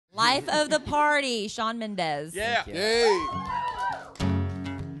life of the party, Shawn Mendes. Yeah. Yay.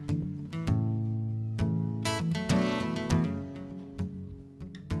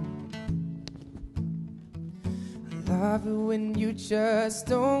 Love it when you just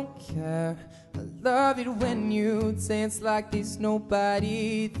don't care. I love it when you dance like there's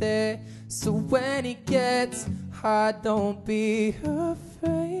nobody there. So when it gets hard, don't be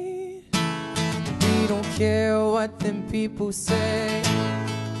afraid. We don't care what them people say.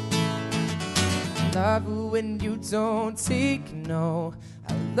 Love it when you don't take no.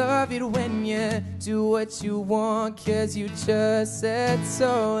 I love it when you do what you want, 'cause you just said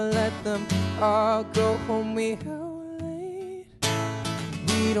so. Let them all go home, we out late.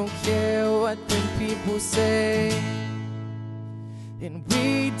 We don't care what them people say. And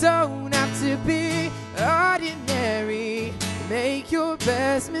we don't have to be ordinary. Make your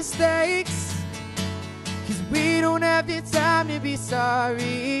best mistakes, 'cause we don't have the time to be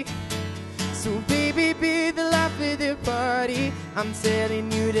sorry. So baby, be the life of the party. I'm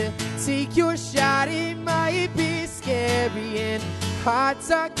telling you to take your shot. It might be scary and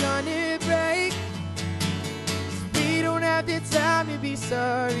hearts are gonna break. 'Cause we don't have the time to be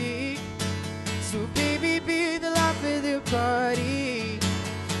sorry. So baby, be the life of the party.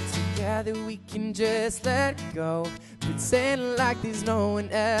 Together we can just let go. Pretend like there's no one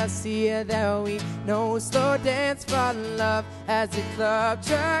else here that we know. Slow dance, fall in love as the club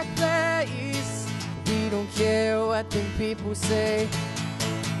track plays. We don't care what them people say.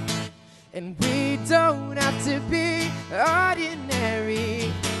 And we don't have to be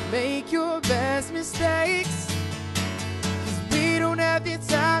ordinary. Make your best mistakes, 'cause we don't have the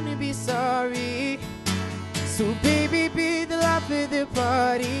time to be sorry. So baby, be the life of the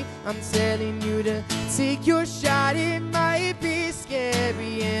party. I'm telling you to take your shot. It might be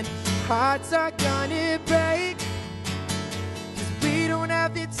scary and hearts are gonna break, 'cause we don't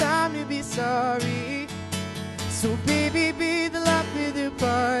have the time to be sorry. So baby, be the life of the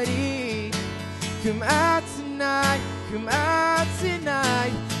party. Come out tonight, come out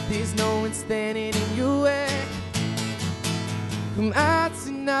tonight. There's no one standing in your way. Come out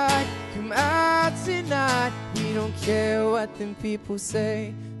tonight, come out tonight. We don't care what them people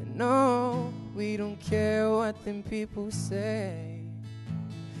say. No, we don't care what them people say.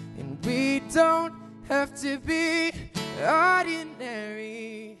 And we don't have to be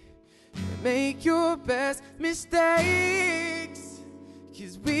ordinary. Make your best mistakes,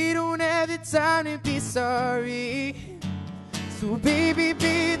 'cause we don't have the time to be sorry. So baby,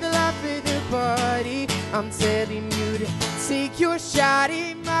 be the life of the party. I'm telling you to take your shot.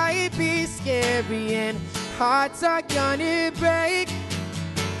 It might be scary and hearts are gonna break,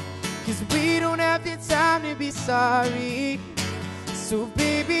 'cause we don't have the time to be sorry. So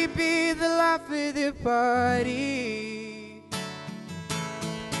baby, be the life of the party.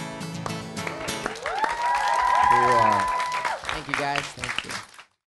 Cool. Thank you guys. Thank you.